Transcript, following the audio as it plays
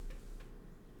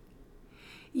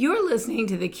You're listening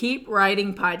to the Keep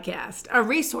Writing Podcast, a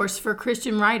resource for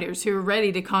Christian writers who are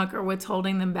ready to conquer what's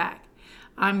holding them back.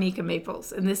 I'm Nika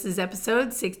Maples, and this is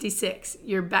episode 66.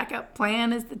 Your backup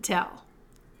plan is the tell.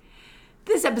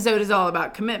 This episode is all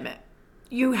about commitment.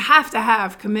 You have to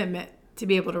have commitment to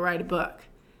be able to write a book.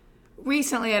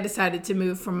 Recently, I decided to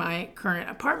move from my current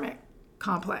apartment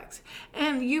complex,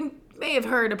 and you may have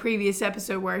heard a previous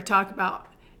episode where I talk about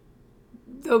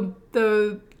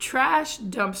the trash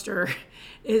dumpster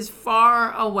is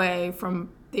far away from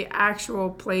the actual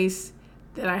place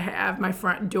that I have my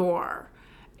front door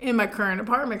in my current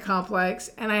apartment complex,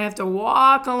 and I have to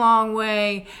walk a long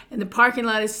way, and the parking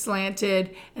lot is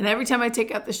slanted, and every time I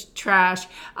take out the trash,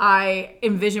 I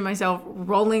envision myself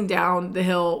rolling down the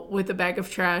hill with a bag of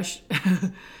trash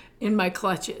in my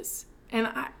clutches. And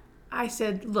I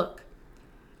said, look,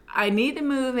 I need to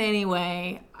move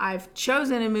anyway. I've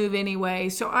chosen to move anyway,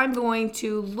 so I'm going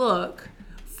to look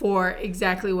for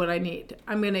exactly what I need.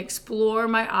 I'm going to explore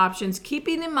my options,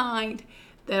 keeping in mind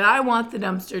that I want the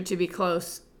dumpster to be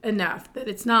close enough that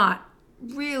it's not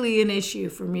really an issue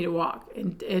for me to walk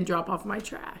and drop off my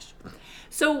trash.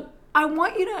 So I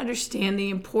want you to understand the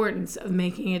importance of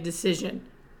making a decision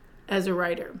as a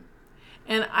writer.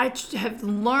 And I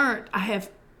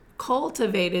have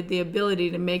cultivated the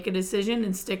ability to make a decision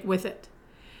and stick with it.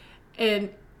 And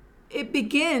it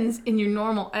begins in your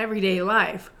normal everyday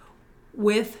life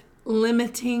with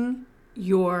limiting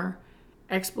your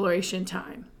exploration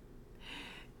time.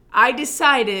 I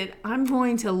decided I'm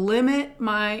going to limit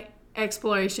my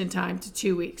exploration time to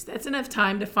 2 weeks. That's enough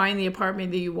time to find the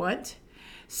apartment that you want.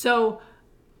 So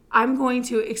I'm going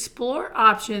to explore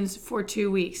options for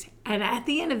 2 weeks. And at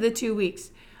the end of the 2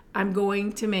 weeks, I'm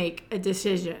going to make a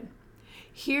decision.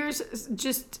 Here's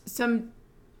just some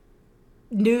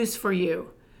news for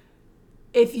you.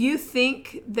 If you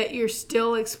think that you're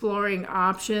still exploring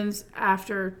options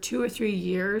after 2 or 3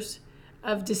 years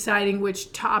of deciding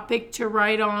which topic to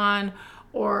write on,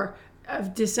 or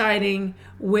of deciding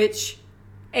which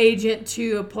agent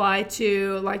to apply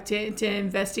to, like to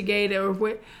investigate, or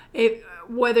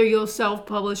whether you'll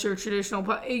self-publish or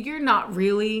traditional, you're not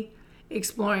really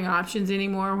exploring options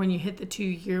anymore when you hit the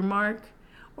 2-year mark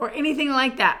or anything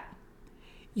like that.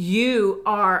 You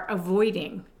are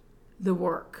avoiding the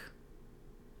work.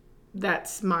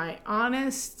 That's my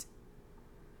honest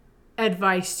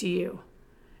advice to you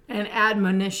and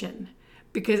admonition,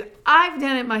 because I've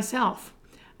done it myself.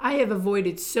 I have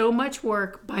avoided so much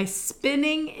work by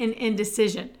spinning in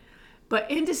indecision. But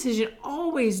indecision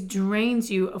always drains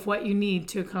you of what you need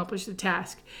to accomplish the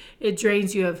task. It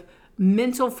drains you of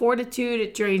mental fortitude.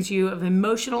 It drains you of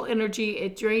emotional energy.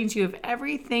 It drains you of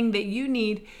everything that you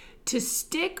need to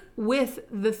stick with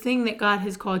the thing that God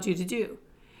has called you to do.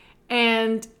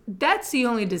 And that's the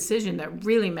only decision that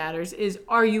really matters, is,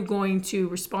 are you going to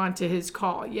respond to his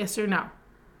call? Yes or no?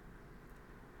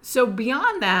 So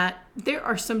beyond that, there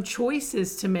are some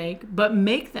choices to make, but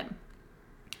make them.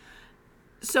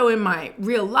 So in my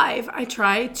real life, I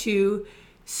try to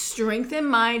strengthen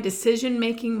my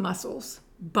decision-making muscles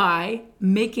by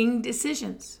making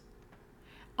decisions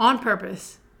on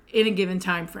purpose in a given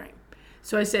time frame.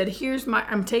 So I said,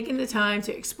 I'm taking the time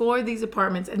to explore these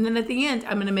apartments, and then at the end,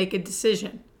 I'm going to make a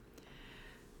decision.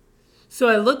 So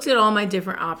I looked at all my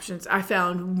different options. I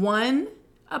found one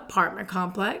apartment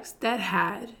complex that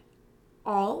had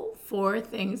all 4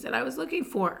 things that I was looking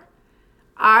for.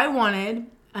 I wanted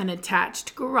an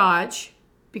attached garage,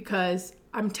 because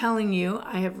I'm telling you,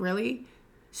 I have really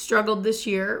struggled this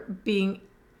year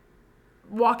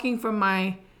walking from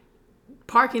my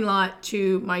parking lot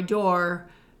to my door,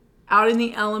 out in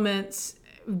the elements,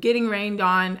 getting rained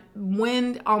on.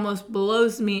 Wind almost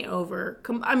blows me over.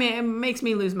 It makes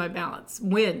me lose my balance.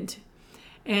 Wind.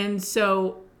 And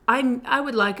so I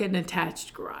would like an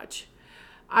attached garage.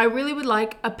 I really would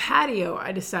like a patio,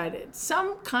 I decided.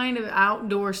 Some kind of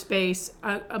outdoor space,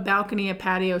 a balcony, a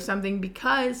patio, something,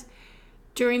 because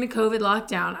during the COVID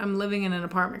lockdown, I'm living in an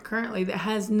apartment currently that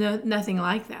has nothing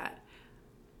like that.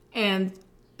 And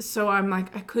so I'm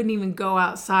like, I couldn't even go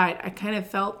outside. I kind of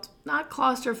felt not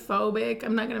claustrophobic.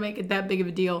 I'm not going to make it that big of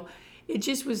a deal. It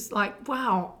just was like,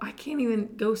 wow, I can't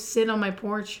even go sit on my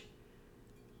porch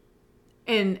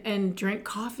and drink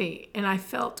coffee. And I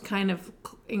felt kind of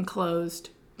enclosed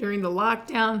during the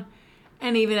lockdown.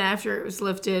 And even after it was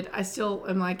lifted, I still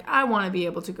am like, I want to be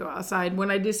able to go outside when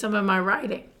I do some of my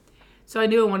writing. So I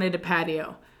knew I wanted a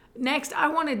patio. Next, I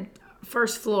wanted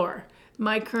first floor.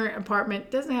 My current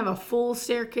apartment doesn't have a full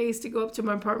staircase to go up to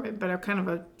my apartment, but a kind of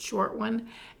a short one.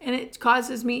 And it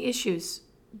causes me issues.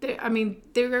 There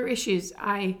are issues.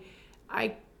 I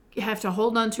have to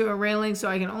hold onto a railing, so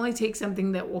I can only take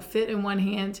something that will fit in one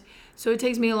hand. So it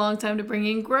takes me a long time to bring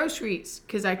in groceries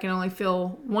because I can only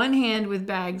fill one hand with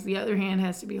bags. The other hand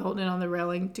has to be holding on the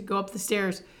railing to go up the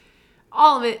stairs.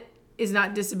 All of it is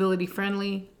not disability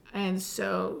friendly. And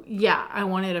so, yeah, I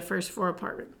wanted a first floor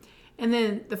apartment. And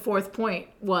then the fourth point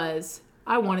was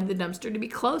I wanted the dumpster to be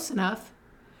close enough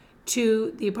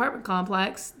to the apartment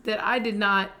complex that I did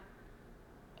not,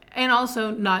 and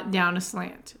also not down a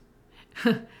slant.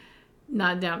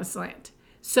 Not down a slant.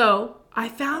 So I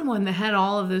found one that had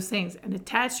all of those things: an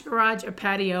attached garage, a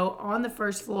patio on the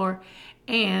first floor,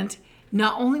 and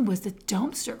not only was the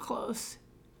dumpster close,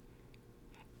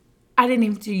 I didn't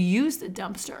even have to use the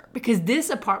dumpster because this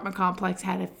apartment complex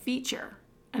had a feature,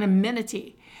 an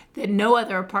amenity that no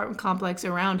other apartment complex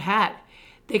around had.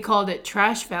 They called it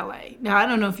trash valet. Now, I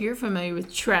don't know if you're familiar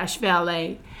with trash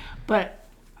valet, but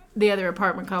the other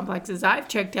apartment complexes I've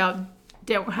checked out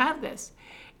don't have this.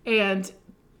 And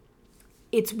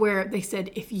it's where they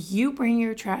said, if you bring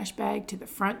your trash bag to the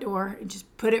front door and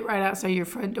just put it right outside your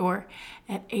front door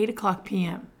at 8 o'clock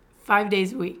p.m., 5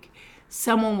 days a week,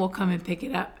 someone will come and pick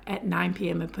it up at 9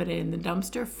 p.m. and put it in the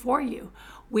dumpster for you.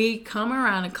 We come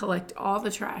around and collect all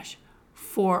the trash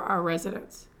for our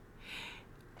residents.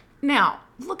 Now,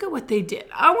 look at what they did.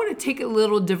 I want to take a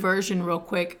little diversion real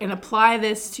quick and apply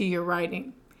this to your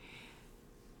writing.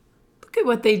 Look at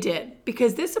what they did,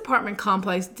 because this apartment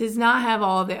complex does not have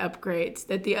all the upgrades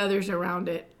that the others around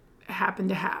it happen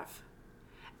to have.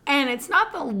 And it's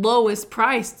not the lowest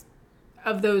price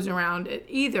of those around it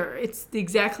either. It's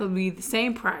exactly the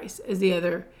same price as the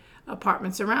other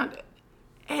apartments around it.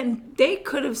 And they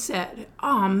could have said,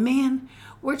 oh man,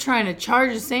 we're trying to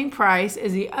charge the same price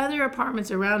as the other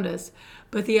apartments around us,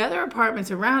 but the other apartments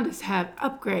around us have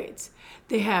upgrades.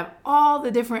 They have all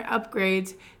the different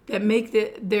upgrades that make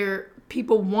their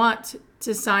people want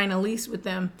to sign a lease with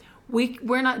them.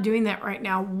 We're not doing that right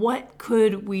now. What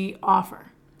could we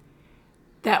offer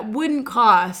that wouldn't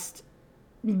cost,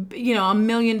 $1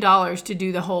 million to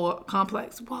do the whole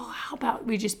complex? Well, how about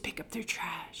we just pick up their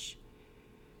trash?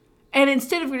 And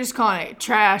instead of we just calling it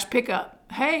trash pickup,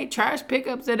 hey, trash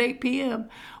pickups at 8 p.m.,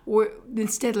 or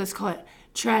instead let's call it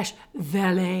trash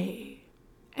valet.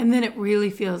 And then it really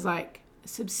feels like a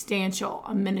substantial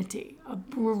amenity, a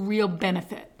real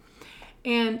benefit.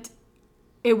 And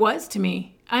it was to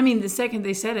me. I mean, the second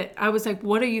they said it, I was like,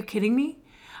 what, are you kidding me?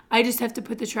 I just have to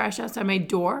put the trash outside my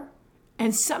door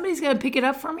and somebody's going to pick it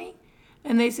up for me?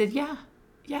 And they said, yeah.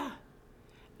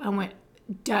 I went,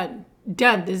 done.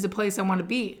 This is the place I want to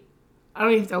be. I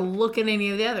don't even have to look at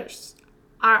any of the others.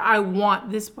 I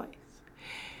want this place.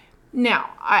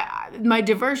 Now, my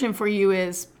diversion for you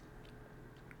is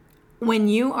when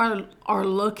you are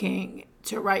looking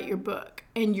to write your book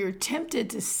and you're tempted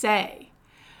to say,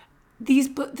 the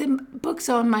books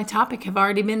on my topic have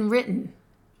already been written.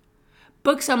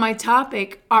 Books on my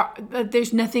topic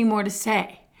there's nothing more to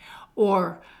say.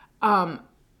 Or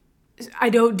I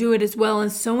don't do it as well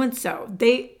as so-and-so.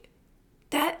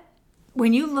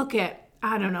 When you look at,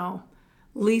 I don't know,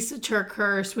 Lisa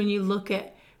TerKeurst, when you look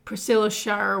at Priscilla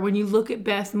Shirer, when you look at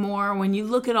Beth Moore, when you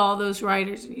look at all those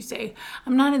writers and you say,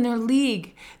 I'm not in their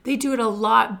league, they do it a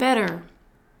lot better.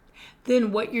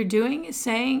 Then what you're doing is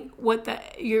saying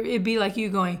it'd be like you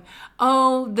going,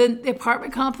 oh, the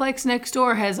apartment complex next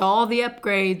door has all the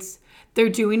upgrades. They're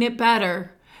doing it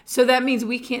better. So that means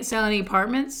we can't sell any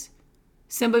apartments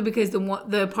simply because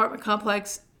the apartment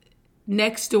complex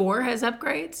next door has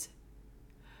upgrades?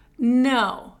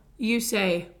 No. You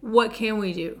say, what can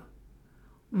we do?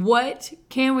 What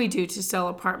can we do to sell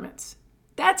apartments?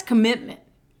 That's commitment.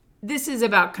 This is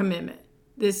about commitment,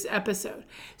 this episode.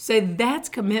 So that's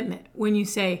commitment when you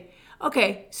say,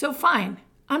 okay, so fine,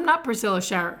 I'm not Priscilla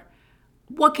Shirer.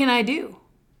 What can I do?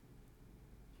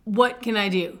 What can I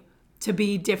do to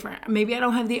be different? Maybe I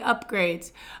don't have the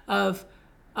upgrades of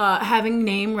having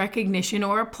name recognition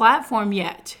or a platform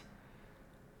yet.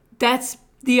 That's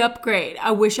the upgrade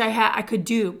I wish I could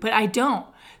do, but I don't.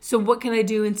 So what can I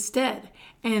do instead?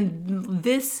 And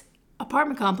this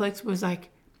apartment complex was like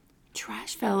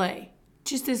trash valet.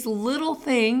 Just this little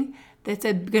thing that's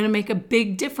going to make a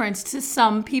big difference to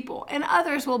some people. And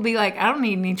others will be like, I don't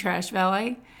need any trash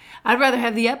valet. I'd rather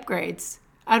have the upgrades.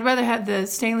 I'd rather have the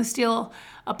stainless steel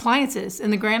appliances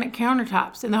and the granite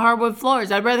countertops and the hardwood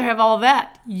floors. I'd rather have all of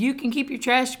that. You can keep your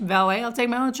trash valet. I'll take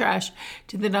my own trash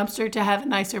to the dumpster to have a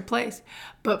nicer place.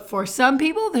 But for some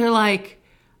people, they're like,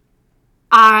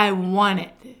 I want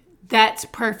it. That's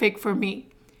perfect for me.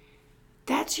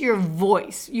 That's your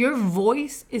voice. Your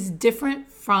voice is different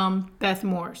from Beth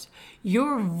Moore's.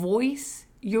 Your voice,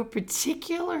 your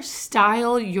particular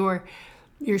style, your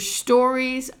Your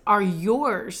stories are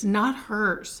yours, not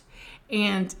hers.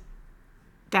 And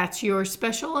that's your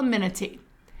special amenity.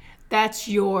 That's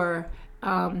your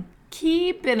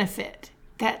key benefit.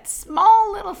 That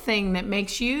small little thing that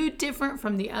makes you different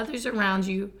from the others around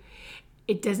you.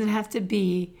 It doesn't have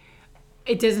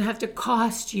to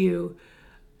cost you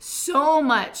so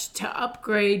much to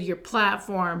upgrade your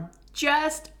platform.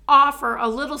 Just offer a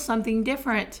little something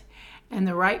different, and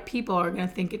the right people are going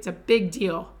to think it's a big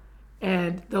deal,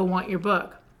 and they'll want your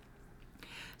book.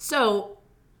 So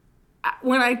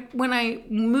when I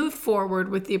moved forward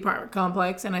with the apartment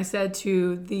complex, and I said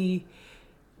to the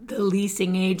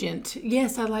leasing agent,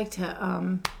 yes, I'd like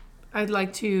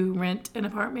to rent an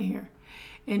apartment here.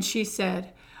 And she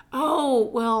said, oh,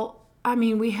 well, I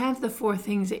mean, we have the 4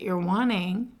 things that you're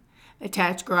wanting: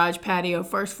 attached garage, patio,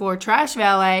 first floor, trash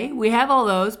valet. We have all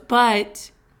those,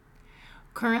 but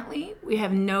currently we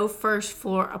have no first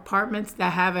floor apartments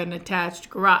that have an attached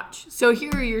garage. So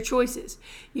here are your choices.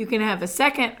 You can have a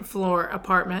second floor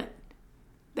apartment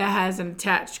that has an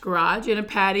attached garage and a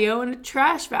patio and a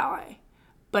trash valet,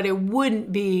 but it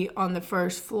wouldn't be on the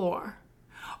first floor.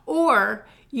 Or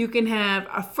you can have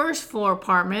a first floor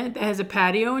apartment that has a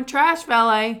patio and trash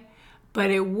valet, but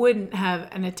it wouldn't have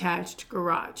an attached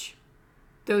garage.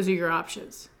 Those are your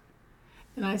options.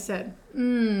 And I said,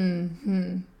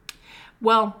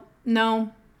 well,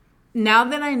 no. Now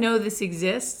that I know this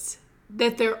exists,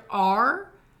 that there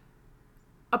are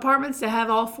apartments that have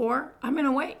all 4, I'm going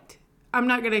to wait. I'm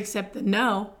not going to accept the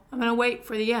no. I'm going to wait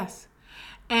for the yes.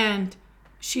 And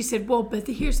she said, well, but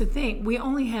here's the thing. We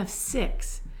only have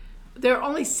 6. There are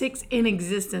only 6 in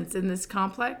existence in this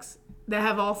complex that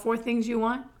have all 4 things you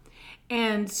want.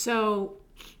 And so,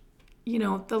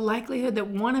 the likelihood that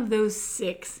one of those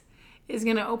 6 is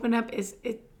going to open up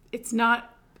it's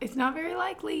not very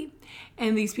likely.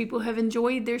 And these people have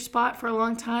enjoyed their spot for a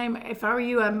long time. If I were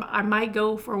you, I might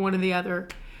go for one of the other,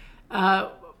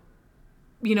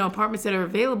 apartments that are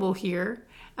available here.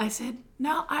 I said,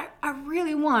 no, I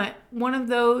really want one of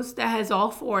those that has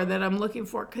all 4 that I'm looking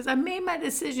for, because I made my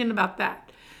decision about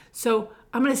that. So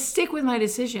I'm going to stick with my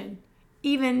decision,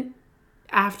 even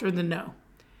after the no.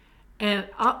 And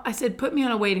I said, put me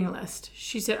on a waiting list.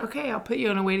 She said, okay, I'll put you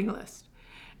on a waiting list.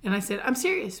 And I said, I'm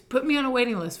serious. Put me on a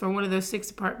waiting list for one of those 6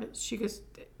 apartments. She goes,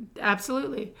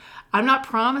 absolutely. I'm not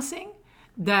promising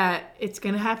that it's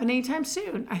going to happen anytime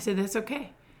soon. I said, that's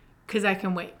okay, because I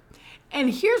can wait. And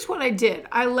here's what I did.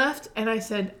 I left and I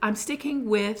said, I'm sticking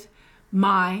with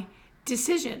my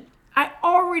decision. I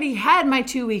already had my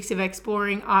 2 weeks of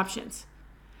exploring options.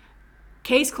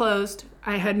 Case closed.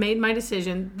 I had made my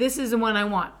decision. This is the one I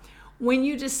want. When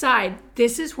you decide,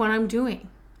 this is what I'm doing.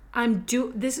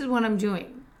 This is what I'm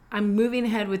doing. I'm moving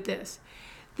ahead with this.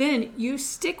 Then you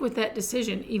stick with that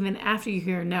decision even after you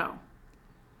hear no.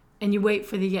 And you wait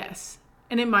for the yes.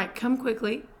 And it might come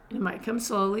quickly and it might come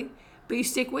slowly, but you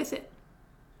stick with it.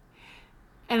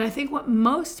 And I think what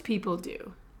most people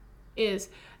do is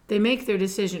they make their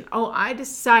decision. Oh, I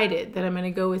decided that I'm going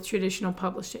to go with traditional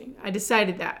publishing. I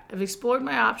decided that. I've explored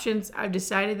my options. I've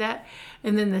decided that.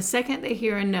 And then the second they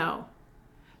hear a no,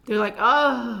 they're like,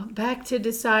 oh, back to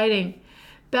deciding.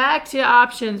 Back to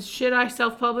options. Should I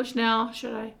self-publish now?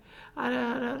 Should I?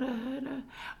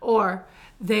 Or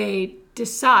they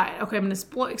decide, okay, I'm going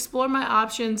to explore my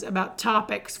options about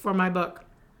topics for my book.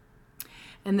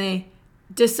 And they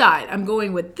decide, I'm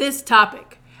going with this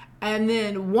topic. And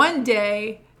then one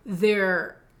day,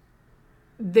 the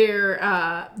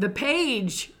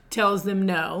page tells them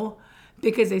no,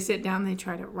 because they sit down, they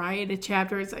try to write a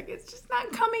chapter. It's like, it's just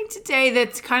not coming today.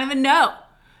 That's kind of a no.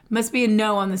 Must be a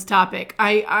no on this topic.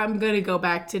 I'm going to go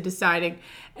back to deciding.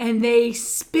 And they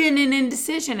spin an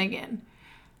indecision again.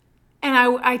 And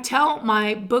I tell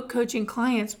my book coaching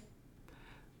clients,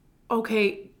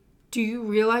 okay, do you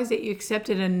realize that you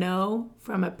accepted a no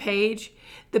from a page?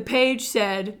 The page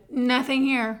said, nothing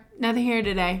here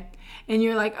today. And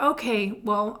you're like, okay,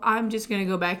 well, I'm just going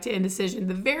to go back to indecision.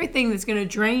 The very thing that's going to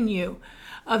drain you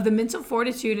of the mental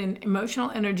fortitude and emotional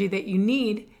energy that you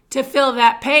need to fill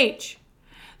that page.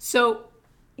 So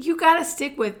you got to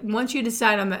stick with, once you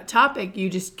decide on that topic, you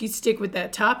stick with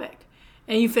that topic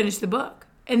and you finish the book.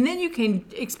 And then you can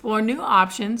explore new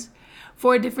options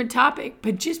for a different topic.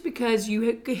 But just because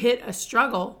you hit a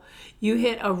struggle, you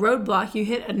hit a roadblock, you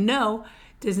hit a no,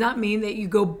 does not mean that you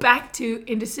go back to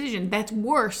indecision. That's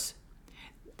worse.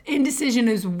 Indecision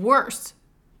is worse.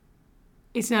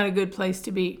 It's not a good place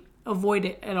to be. Avoid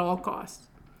it at all costs.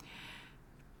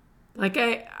 Like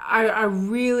I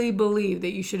really believe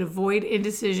that you should avoid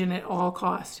indecision at all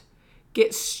costs.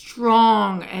 Get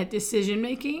strong at decision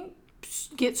making.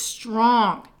 Get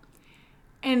strong.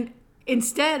 And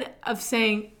instead of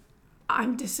saying,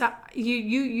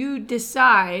 you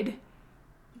decide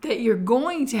that you're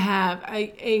going to have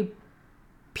a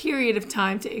period of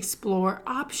time to explore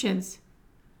options,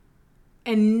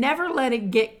 and never let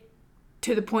it get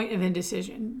to the point of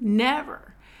indecision.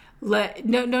 Never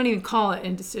don't even call it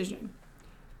indecision.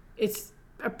 It's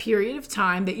a period of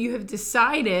time that you have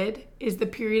decided is the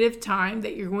period of time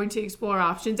that you're going to explore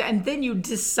options, and then you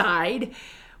decide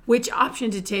which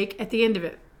option to take at the end of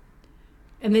it.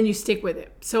 And then you stick with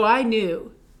it. So I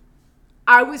knew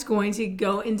I was going to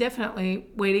go indefinitely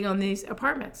waiting on these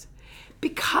apartments.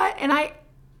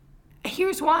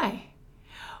 Here's why.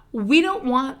 We don't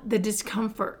want the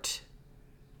discomfort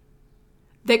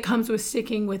that comes with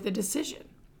sticking with a decision.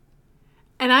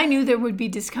 And I knew there would be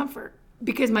discomfort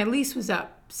because my lease was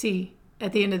up,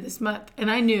 at the end of this month.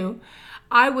 And I knew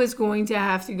I was going to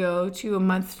have to go to a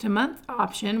month-to-month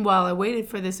option while I waited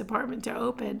for this apartment to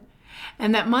open.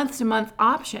 And that month-to-month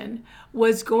option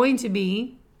was going to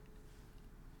be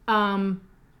a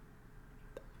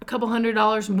couple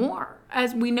 $100 more,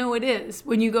 as we know it is.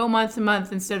 When you go month to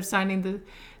month instead of signing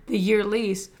the year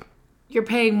lease, you're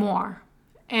paying more.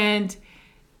 And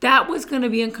that was going to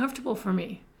be uncomfortable for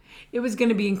me. It was going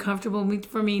to be uncomfortable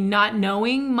for me not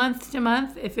knowing month to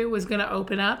month if it was going to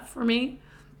open up for me.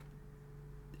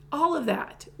 All of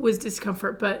that was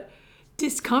discomfort, but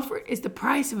discomfort is the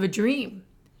price of a dream.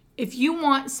 If you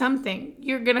want something,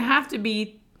 you're going to have to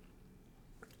be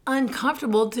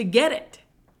uncomfortable to get it.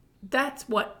 That's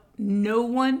what no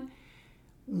one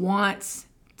wants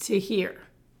to hear.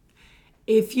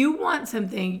 If you want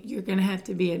something, you're going to have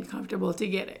to be uncomfortable to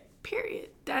get it. Period.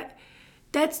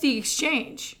 That's the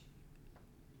exchange.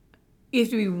 You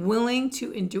have to be willing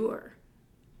to endure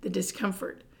the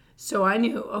discomfort. So I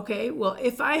knew, okay, well,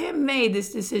 if I have made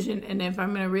this decision and if I'm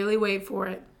going to really wait for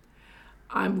it,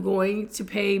 I'm going to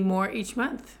pay more each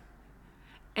month.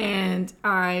 And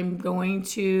I'm going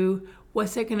to,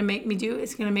 what's that going to make me do?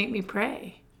 It's going to make me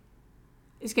pray.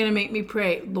 It's going to make me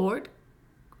pray, Lord,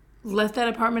 let that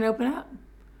apartment open up.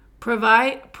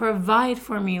 Provide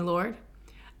for me, Lord.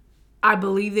 I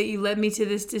believe that you led me to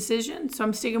this decision, so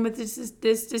I'm sticking with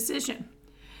this decision.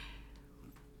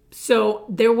 So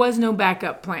there was no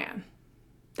backup plan.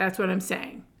 That's what I'm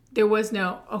saying. There was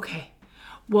no, okay,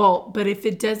 well, but if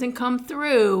it doesn't come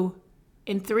through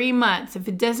in 3 months, if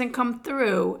it doesn't come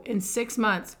through in 6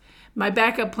 months, my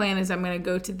backup plan is I'm going to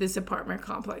go to this apartment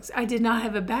complex. I did not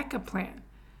have a backup plan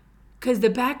because the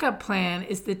backup plan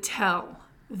is the tell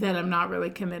that I'm not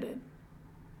really committed.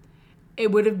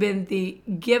 It would have been the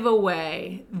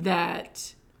giveaway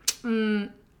that you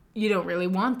don't really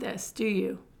want this, do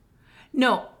you?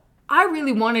 No, I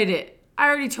really wanted it. I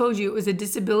already told you it was a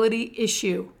disability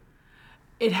issue.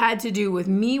 It had to do with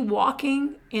me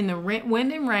walking in the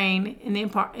wind and rain in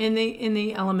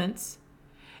the elements.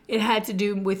 It had to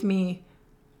do with me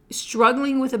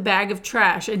struggling with a bag of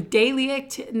trash, a daily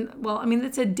activity. Well, I mean,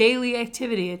 that's a daily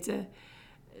activity.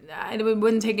 I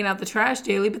wasn't taking out the trash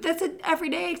daily, but that's an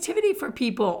everyday activity for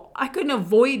people. I couldn't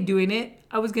avoid doing it.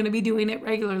 I was going to be doing it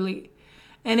regularly.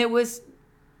 And it was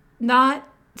not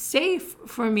safe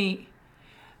for me.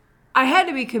 I had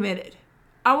to be committed.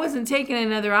 I wasn't taking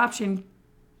another option.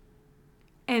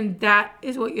 And that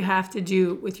is what you have to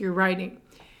do with your writing.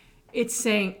 It's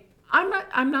saying, I'm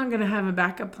not going to have a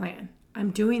backup plan.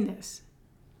 I'm doing this.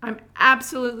 I'm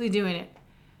absolutely doing it.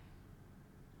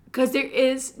 Because there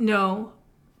is no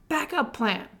backup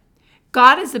plan.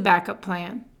 God is the backup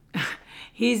plan.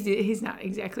 He's not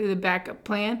exactly the backup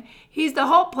plan. He's the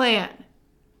whole plan.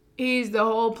 He's the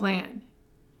whole plan.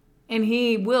 And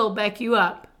he will back you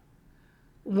up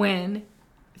when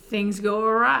things go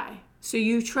awry. So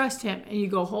you trust him and you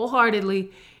go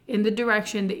wholeheartedly in the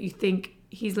direction that you think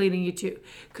he's leading you to.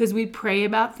 Because we pray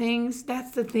about things.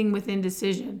 That's the thing with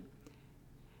indecision.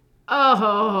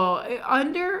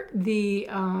 Under the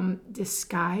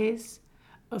disguise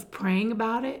of praying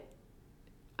about it,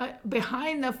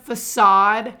 behind the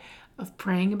facade of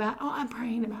praying about, I'm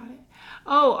praying about it.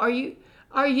 Oh,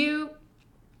 are you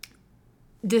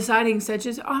deciding such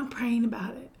as, I'm praying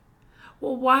about it.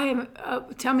 Well, why?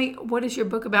 Tell me, what is your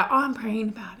book about? Oh, I'm praying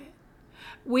about it.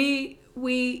 What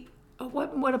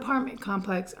apartment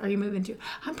complex are you moving to?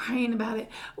 I'm praying about it.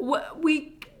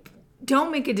 We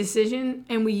don't make a decision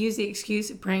and we use the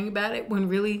excuse of praying about it when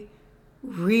really,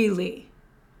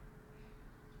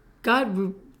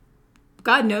 God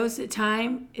knows that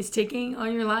time is ticking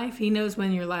on your life. He knows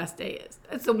when your last day is.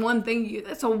 That's the one thing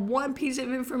that's a one piece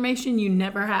of information you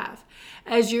never have.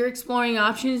 As you're exploring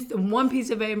options, the one piece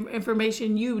of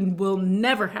information you will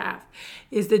never have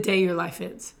is the day your life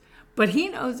ends. But he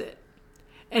knows it.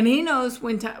 And he knows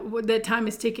when that time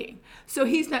is ticking. So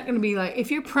he's not going to be like, if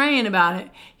you're praying about it,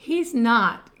 he's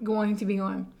not going to be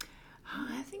going, oh,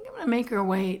 I think I'm going to make her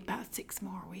wait about 6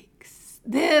 more weeks.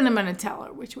 Then I'm going to tell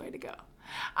her which way to go.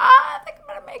 I think I'm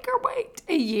going to make her wait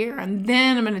a year, and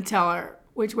then I'm going to tell her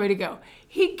which way to go.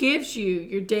 He gives you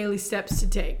your daily steps to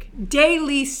take.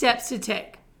 Daily steps to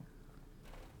take.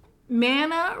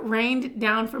 Manna rained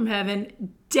down from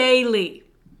heaven daily.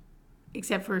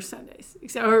 Except for Sundays,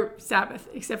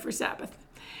 except for Sabbath.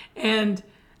 And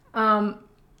the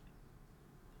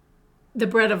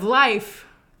bread of life,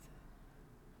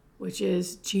 which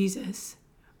is Jesus,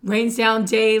 rains down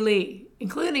daily,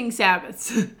 including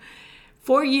Sabbaths,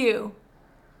 for you,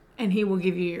 and he will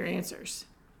give you your answers.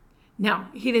 Now,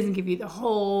 he doesn't give you the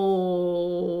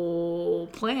whole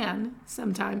plan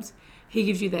sometimes. He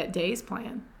gives you that day's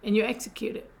plan, and you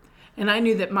execute it. And I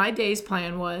knew that my day's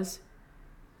plan was,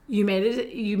 you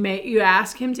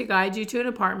ask him to guide you to an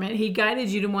apartment. He guided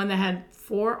you to one that had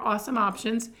 4 awesome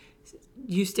options.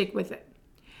 You stick with it.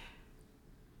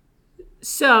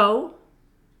 So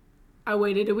I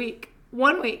waited a week.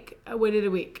 1 week. I waited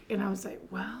a week. And I was like,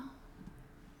 well,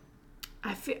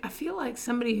 I feel like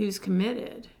somebody who's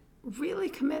committed, really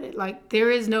committed, like there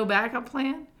is no backup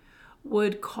plan,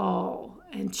 would call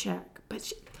and check.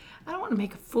 But I don't want to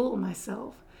make a fool of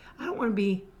myself. I don't want to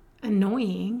be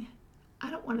annoying. I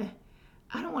don't want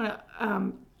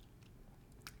to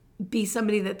be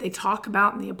somebody that they talk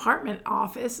about in the apartment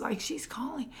office. Like, she's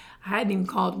calling. I hadn't even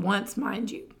called once,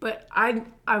 mind you. But I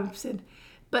said,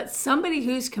 but somebody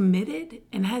who's committed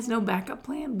and has no backup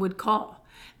plan would call.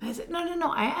 And I said,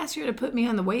 no. I asked her to put me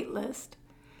on the wait list.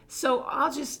 So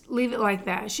I'll just leave it like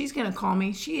that. She's going to call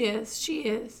me. She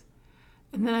is.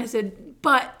 And then I said,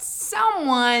 but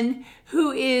someone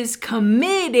who is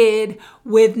committed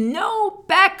with no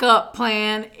backup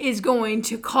plan is going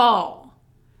to call.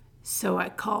 So I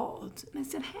called and I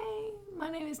said, hey, my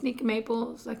name is Nika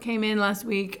Maples. I came in last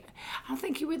week. I don't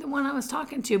think you were the one I was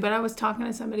talking to, but I was talking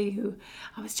to somebody who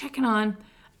I was checking on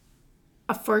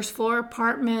a 1st floor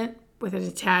apartment with a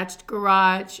detached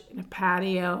garage and a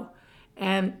patio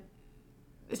and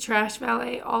the trash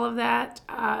valet, all of that.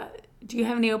 Do you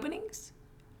have any openings?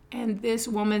 And this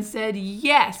woman said,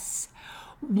 yes,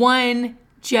 one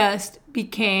just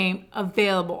became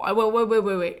available.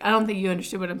 Wait. I don't think you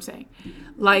understood what I'm saying.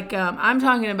 Like, I'm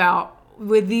talking about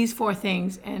with these 4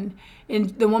 things. And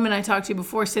the woman I talked to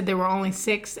before said there were only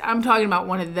 6. I'm talking about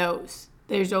one of those.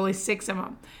 There's only 6 of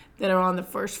them that are on the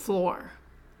 1st floor.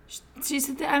 She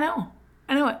said, I know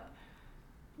it.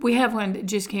 We have one that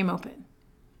just came open.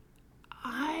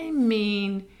 I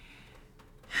mean,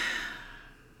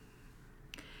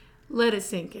 let it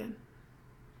sink in.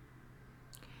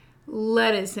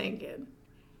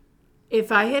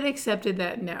 If I had accepted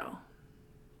that no,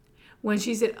 when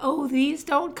she said, oh, these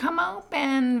don't come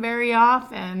open very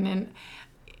often, and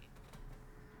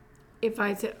if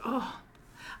I said, oh,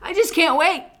 I just can't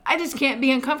wait. I just can't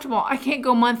be uncomfortable. I can't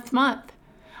go month to month.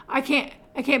 I can't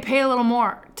pay a little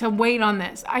more to wait on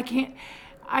this. I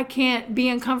can't be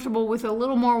uncomfortable with a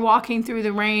little more walking through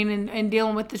the rain and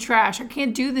dealing with the trash. I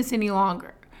can't do this any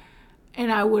longer. And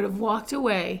I would have walked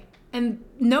away. And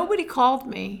nobody called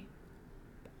me.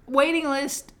 Waiting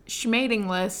list, schmating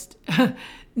list.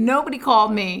 Nobody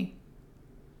called me.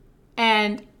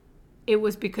 And it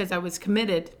was because I was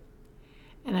committed.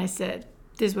 And I said,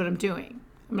 this is what I'm doing.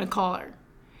 I'm going to call her.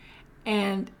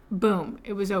 And boom,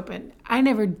 it was open. I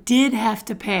never did have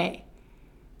to pay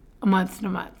a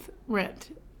month-to-month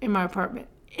rent in my apartment.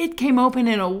 It came open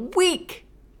in a week.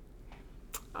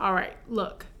 All right,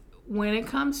 look. When it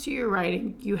comes to your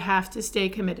writing, you have to stay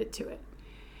committed to it.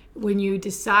 When you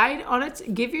decide on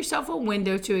it, give yourself a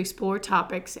window to explore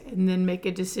topics and then make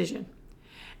a decision.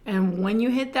 And when you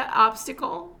hit that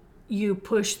obstacle, you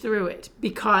push through it,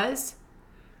 because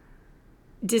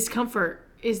discomfort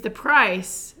is the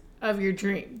price of your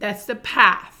dream. That's the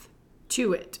path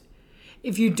to it.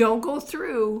 If you don't go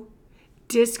through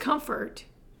discomfort,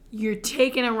 you're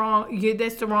taking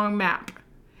that's the wrong map.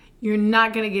 You're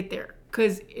not going to get there.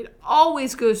 Because it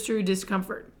always goes through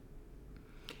discomfort.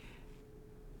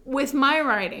 With my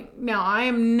writing, now I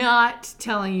am not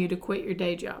telling you to quit your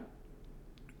day job.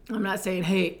 I'm not saying,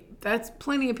 hey, that's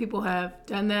plenty of people have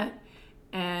done that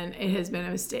and it has been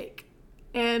a mistake.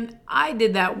 And I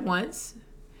did that once.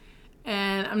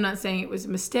 And I'm not saying it was a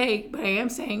mistake, but I am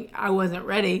saying I wasn't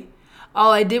ready.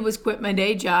 All I did was quit my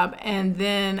day job, and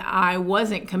then I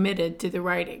wasn't committed to the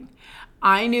writing.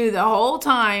 I knew the whole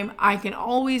time I can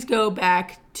always go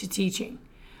back to teaching.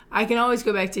 In fact,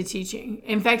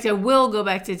 I will go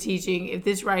back to teaching if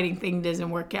this writing thing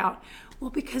doesn't work out. Well,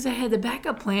 because I had the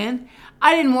backup plan,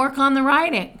 I didn't work on the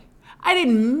writing. I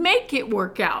didn't make it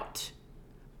work out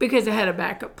because I had a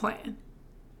backup plan.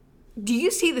 Do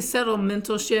you see the subtle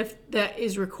mental shift that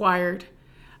is required?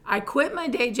 I quit my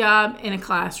day job in a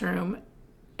classroom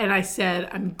and I said,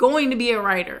 I'm going to be a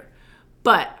writer,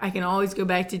 but I can always go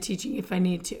back to teaching if I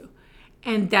need to.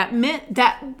 And that meant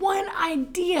that one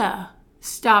idea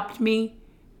stopped me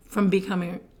from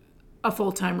becoming a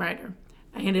full-time writer.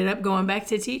 I ended up going back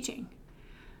to teaching.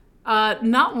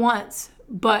 Not once,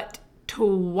 but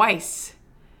twice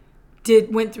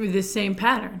went through the same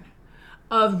pattern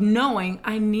of knowing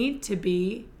I need to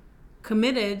be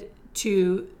committed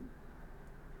to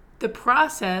the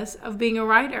process of being a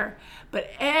writer. But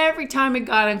every time it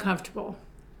got uncomfortable,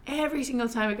 every single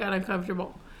time it got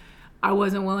uncomfortable, I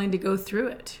wasn't willing to go through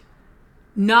it.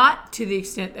 Not to the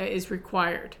extent that is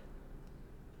required.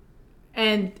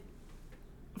 And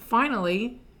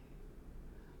finally,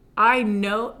 I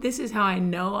know, this is how I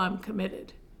know I'm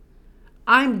committed.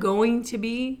 I'm going to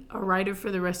be a writer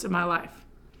for the rest of my life.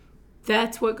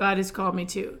 That's what God has called me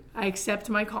to. I accept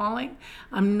my calling.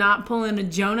 I'm not pulling a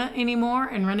Jonah anymore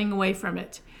and running away from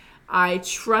it. I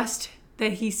trust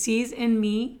that He sees in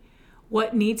me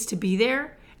what needs to be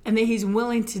there and that He's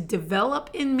willing to develop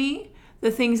in me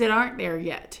the things that aren't there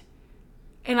yet.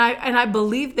 And I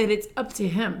believe that it's up to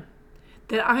Him,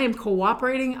 that I am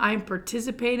cooperating, I am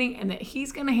participating, and that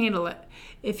He's going to handle it.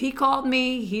 If He called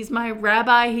me, He's my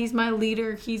rabbi, He's my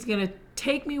leader, He's going to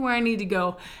take me where I need to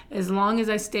go as long as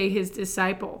I stay His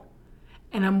disciple.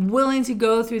 And I'm willing to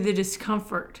go through the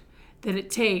discomfort that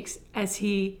it takes as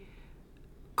He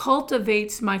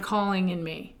cultivates my calling in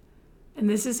me. And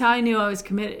this is how I knew I was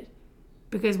committed.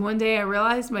 Because one day I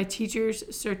realized my teacher's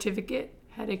certificate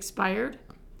had expired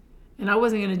and I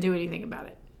wasn't going to do anything about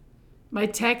it. My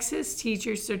Texas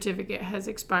teacher's certificate has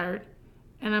expired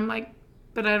and I'm like,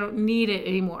 but I don't need it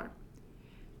anymore.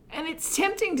 And it's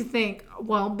tempting to think,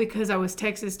 well, because I was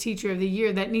Texas Teacher of the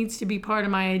Year, that needs to be part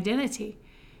of my identity.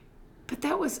 But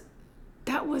that was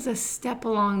a step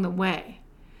along the way.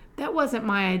 That wasn't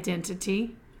my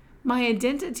identity. My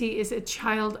identity is a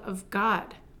child of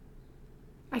God.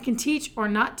 I can teach or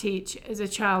not teach as a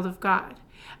child of God.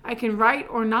 I can write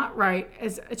or not write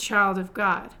as a child of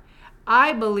God.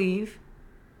 I believe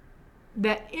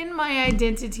that in my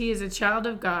identity as a child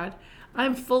of God,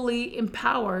 I'm fully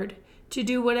empowered to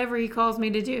do whatever He calls me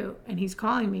to do. And He's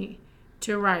calling me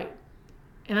to write.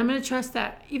 And I'm going to trust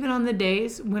that even on the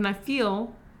days when I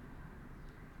feel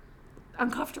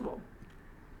uncomfortable.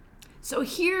 So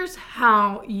here's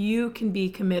how you can be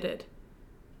committed.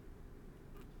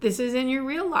 This is in your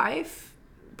real life,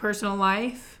 personal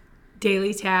life,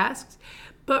 daily tasks.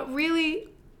 But really,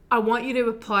 I want you to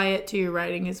apply it to your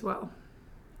writing as well.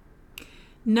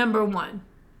 Number 1.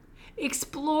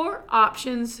 Explore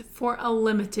options for a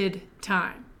limited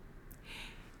time.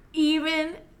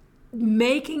 Even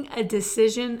making a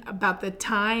decision about the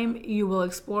time you will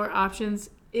explore options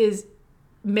is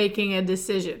making a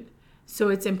decision. So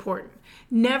it's important.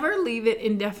 Never leave it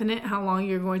indefinite how long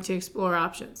you're going to explore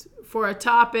options. For a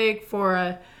topic,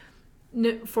 for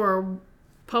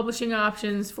publishing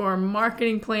options, for a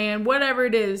marketing plan, whatever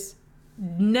it is,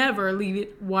 never leave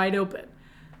it wide open.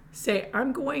 Say,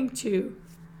 I'm going to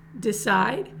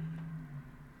decide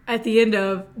at the end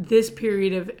of this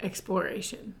period of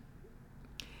exploration.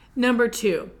 Number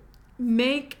 2,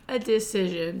 make a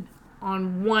decision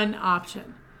on one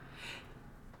option.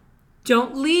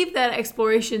 Don't leave that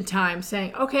exploration time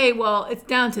saying, okay, well, it's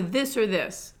down to this or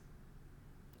this.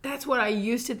 That's what I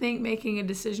used to think making a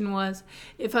decision was.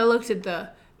 If I looked at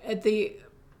the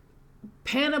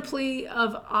panoply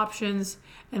of options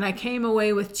and I came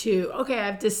away with 2, okay,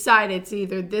 I've decided it's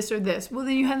either this or this. Well,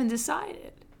 then you haven't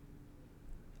decided.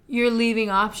 You're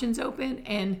leaving options open,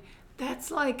 and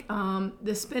that's like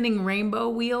the spinning rainbow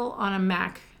wheel on a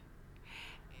Mac.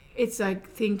 It's like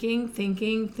thinking.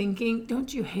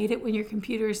 Don't you hate it when your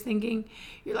computer is thinking?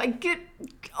 You're like,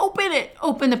 open it.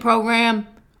 Open the program.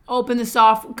 Open the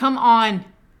software. Come on.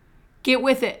 Get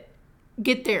with it.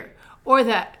 Get there. Or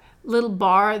that little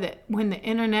bar that when the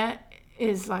internet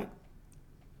is like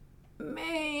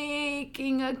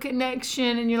making a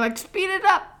connection and you're like, speed it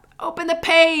up. Open the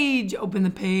page. Open the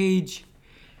page.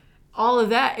 All of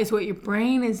that is what your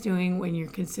brain is doing when you're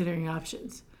considering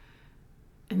options.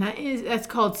 And that's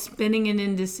called spinning an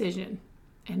indecision.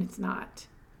 And it's not.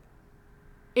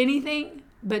 Anything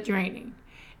but draining.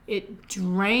 It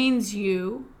drains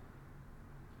you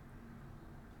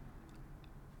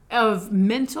of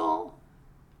mental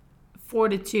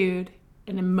fortitude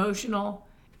and emotional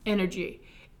energy.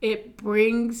 It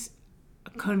brings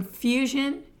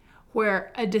confusion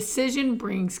where a decision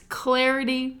brings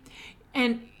clarity.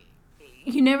 And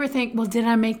you never think, well, did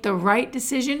I make the right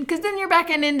decision? Because then you're back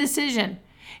in indecision.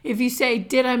 If you say,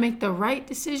 did I make the right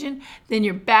decision? Then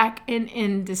you're back in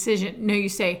indecision. No, you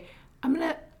say,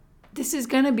 this is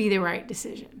going to be the right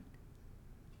decision.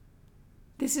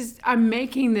 I'm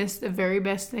making this the very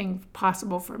best thing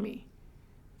possible for me.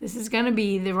 This is going to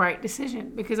be the right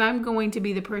decision because I'm going to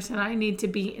be the person I need to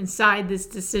be inside this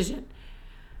decision.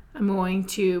 I'm going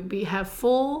to have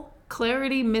full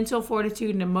clarity, mental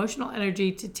fortitude, and emotional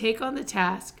energy to take on the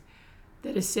task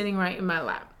that is sitting right in my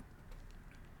lap.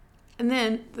 And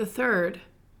then the third,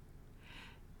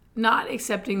 not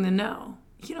accepting the no.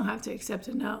 You don't have to accept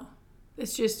a no.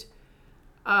 It's just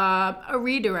a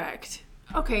redirect.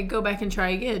 Okay, go back and try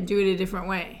again. Do it a different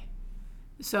way.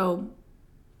 So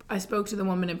I spoke to the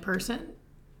woman in person.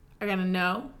 I got a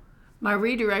no. My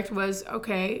redirect was,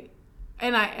 okay,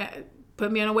 and I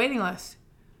put me on a waiting list.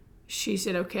 She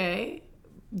said, okay.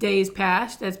 Days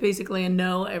passed. That's basically a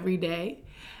no every day.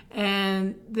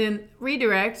 And then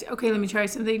redirect, okay, let me try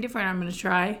something different. I'm going to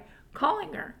try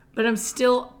calling her. But I'm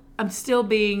still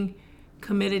being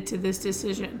committed to this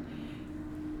decision.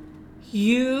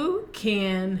 You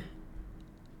can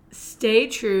stay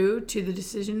true to the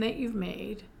decision that you've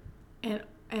made,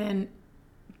 and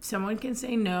someone can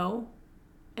say no,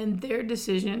 and their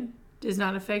decision does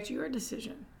not affect your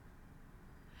decision.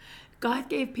 God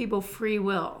gave people free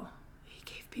will. He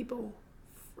gave people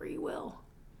free will.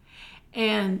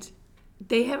 And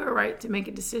they have a right to make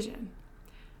a decision.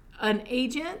 An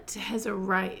agent has a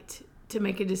right to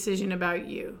make a decision about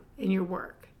you and your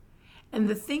work. And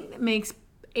the thing that makes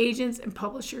agents and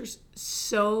publishers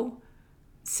so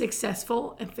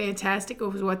successful and fantastic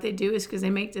with what they do is because they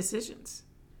make decisions.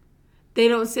 They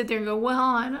don't sit there and go, well,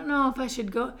 I don't know if I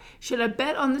should go. Should I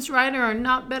bet on this writer or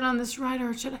not bet on this writer?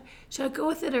 Or should I go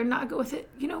with it or not go with it?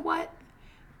 You know what?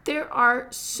 There are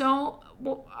so...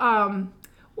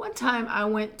 one time I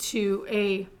went to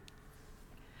a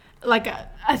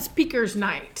speaker's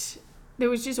night. There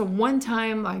was just a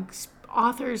one-time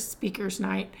author's speaker's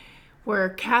night where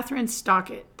Catherine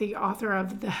Stockett, the author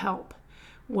of The Help,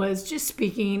 was just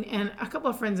speaking, and a couple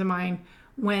of friends of mine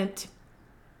went,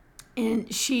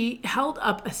 and she held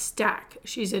up a stack.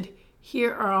 She said,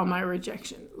 here are all my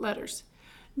rejection letters.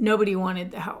 Nobody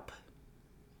wanted The Help.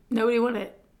 Nobody wanted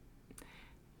it.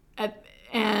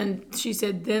 And she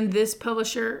said, then this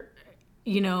publisher,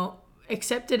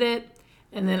 accepted it.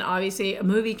 And then obviously a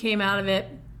movie came out of it.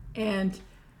 And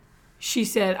she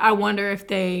said, I wonder if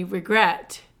they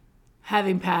regret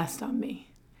having passed on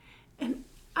me. And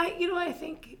I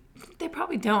think they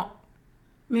probably don't.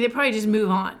 I mean, they probably just move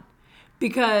on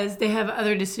because they have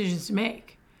other decisions to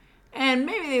make. And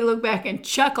maybe they look back and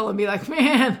chuckle and be like,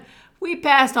 man, we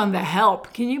passed on The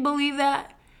Help. Can you believe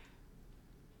that?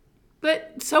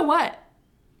 But so what?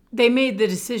 They made the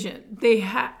decision.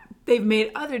 They've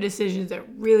made other decisions that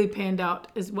really panned out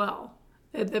as well.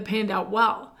 That panned out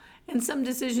well. And some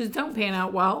decisions don't pan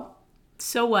out well.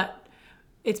 So what?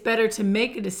 It's better to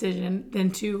make a decision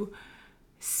than to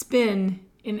spin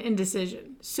in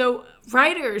indecision. So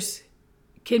writers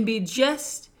can be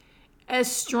just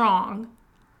as strong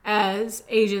as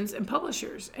agents and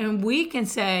publishers. And we can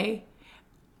say,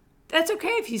 that's okay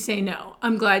if you say no.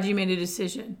 I'm glad you made a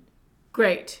decision.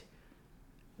 Great.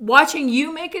 Watching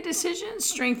you make a decision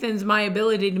strengthens my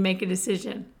ability to make a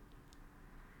decision.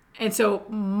 And so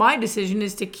my decision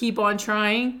is to keep on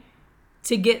trying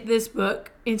to get this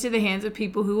book into the hands of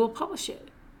people who will publish it.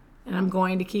 And I'm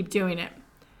going to keep doing it.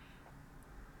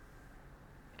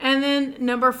 And then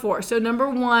number 4. So number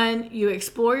 1, you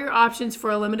explore your options for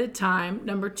a limited time.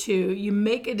 Number 2, you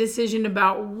make a decision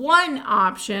about one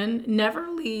option. Never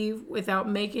leave without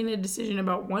making a decision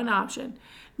about one option.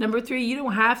 Number 3, you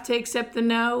don't have to accept the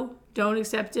no. Don't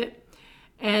accept it.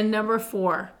 And number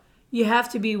 4, you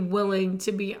have to be willing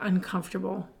to be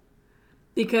uncomfortable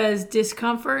because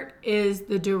discomfort is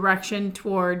the direction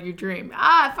toward your dream.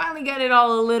 I finally got it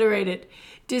all alliterated.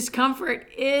 Discomfort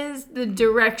is the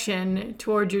direction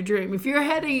toward your dream. If you're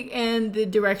heading in the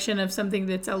direction of something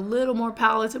that's a little more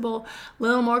palatable, a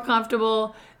little more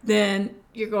comfortable, then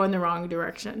you're going the wrong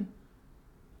direction.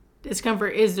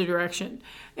 Discomfort is the direction.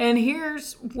 And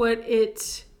here's what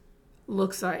it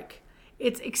looks like.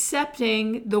 It's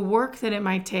accepting the work that it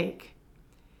might take.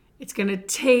 It's going to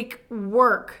take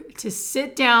work to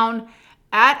sit down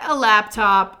at a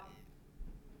laptop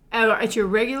at your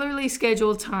regularly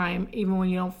scheduled time, even when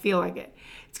you don't feel like it.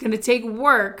 It's going to take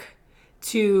work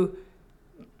to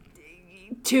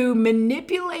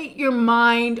manipulate your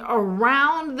mind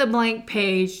around the blank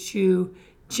page to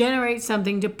generate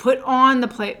something to put on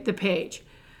the page.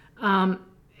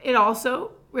 It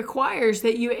also requires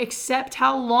that you accept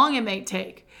how long it may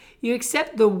take. You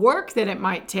accept the work that it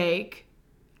might take,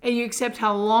 and you accept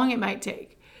how long it might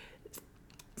take.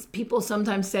 People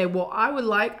sometimes say, well, I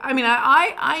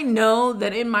know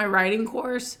that in my writing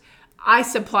course, I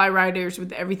supply writers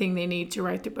with everything they need to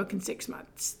write their book in 6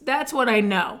 months. That's what I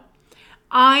know.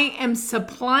 I am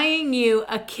supplying you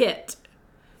a kit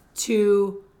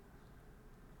to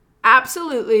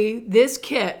absolutely this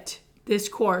kit, this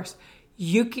course.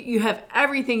 You have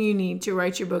everything you need to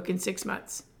write your book in 6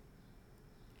 months.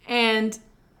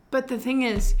 But the thing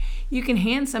is, you can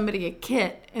hand somebody a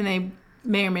kit and they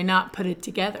may or may not put it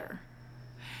together.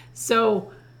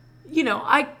 So,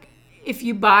 if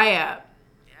you buy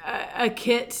a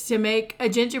kit to make a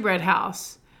gingerbread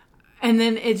house and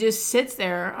then it just sits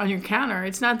there on your counter,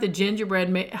 it's not the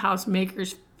gingerbread house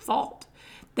maker's fault.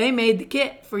 They made the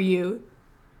kit for you,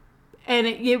 and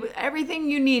everything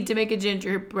you need to make a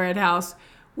gingerbread house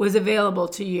was available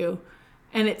to you,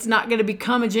 and it's not going to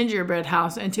become a gingerbread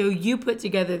house until you put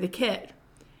together the kit.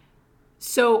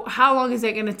 So how long is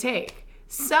that going to take?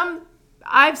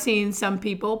 I've seen some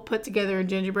people put together a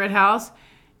gingerbread house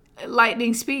at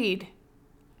lightning speed.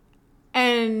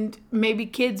 And maybe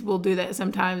kids will do that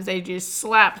sometimes. They just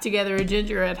slap together a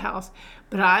gingerbread house.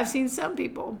 But I've seen some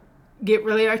people get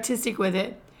really artistic with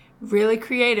it, really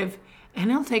creative, and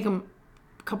it'll take them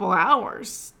a couple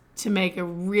hours to make a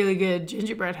really good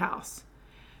gingerbread house.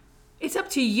 It's up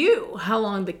to you how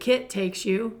long the kit takes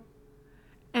you,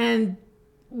 and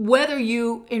whether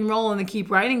you enroll in the Keep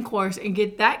Writing course and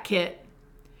get that kit,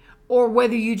 or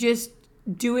whether you just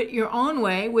do it your own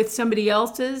way with somebody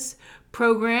else's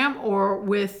program or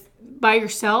by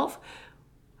yourself.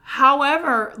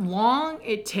 However long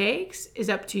it takes is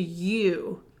up to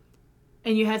you,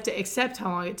 and you have to accept how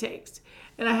long it takes.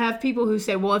 And I have people who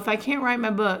say, well, if I can't write my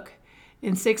book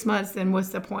in 6 months, then what's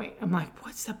the point? I'm like,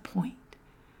 what's the point?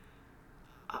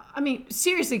 I mean,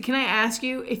 seriously, can I ask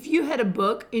you, if you had a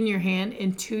book in your hand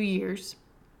in 2 years,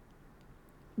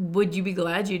 would you be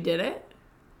glad you did it?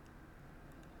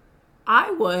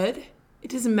 I would. It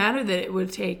doesn't matter that it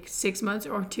would take 6 months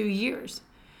or 2 years.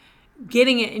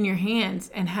 Getting it in your hands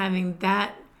and having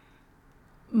that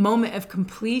moment of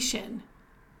completion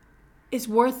is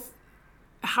worth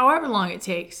however long it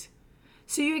takes.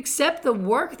 So you accept the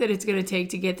work that it's going to take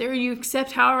to get there, and you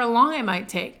accept however long it might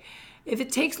take. If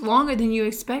it takes longer than you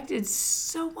expected,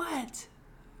 so what?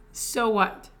 So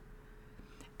what?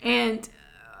 And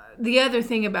the other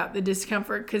thing about the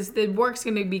discomfort, because the work's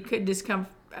going to be is going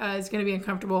to be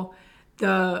uncomfortable,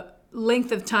 the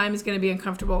length of time is going to be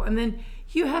uncomfortable, and then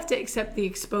you have to accept the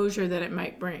exposure that it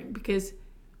might bring, because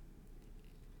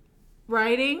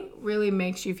writing really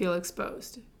makes you feel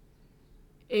exposed.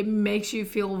 It makes you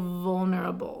feel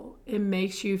vulnerable. It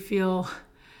makes you feel,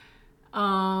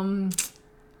 it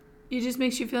just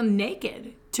makes you feel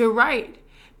naked to write,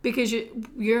 because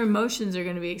your emotions are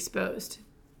going to be exposed.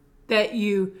 That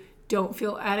you don't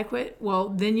feel adequate, well,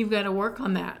 then you've got to work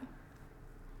on that.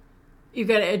 You've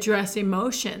got to address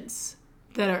emotions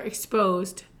that are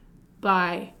exposed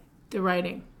by the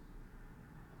writing.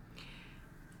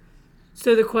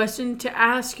 So the question to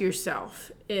ask yourself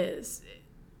is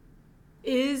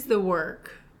the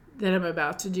work that I'm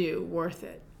about to do worth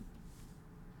it?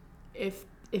 If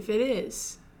it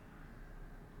is,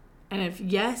 and if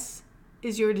yes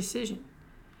is your decision,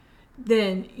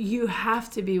 then you have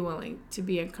to be willing to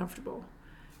be uncomfortable,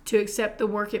 to accept the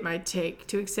work it might take,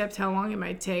 to accept how long it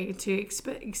might take, to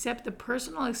accept the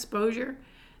personal exposure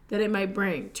that it might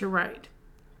bring to write.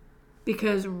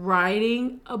 Because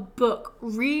writing a book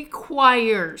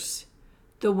requires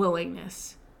the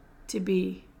willingness to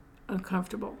be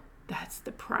uncomfortable. That's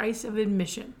the price of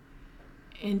admission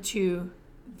into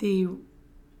the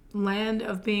land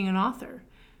of being an author.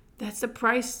 That's the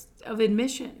price of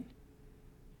admission.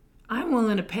 I'm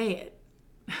willing to pay it.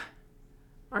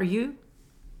 Are you?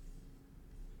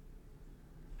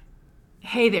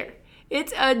 Hey there.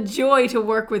 It's a joy to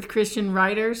work with Christian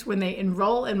writers when they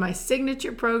enroll in my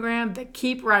signature program, the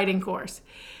Keep Writing course.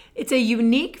 It's a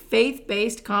unique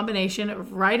faith-based combination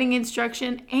of writing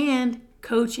instruction and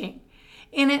coaching.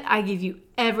 In it, I give you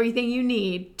everything you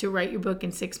need to write your book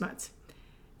in 6 months.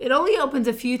 It only opens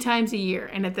a few times a year,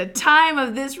 and at the time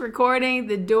of this recording,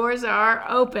 the doors are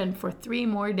open for 3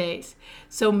 more days.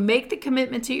 So make the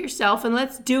commitment to yourself and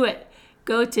let's do it.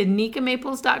 Go to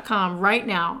nikamaples.com right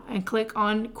now and click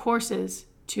on courses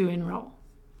to enroll.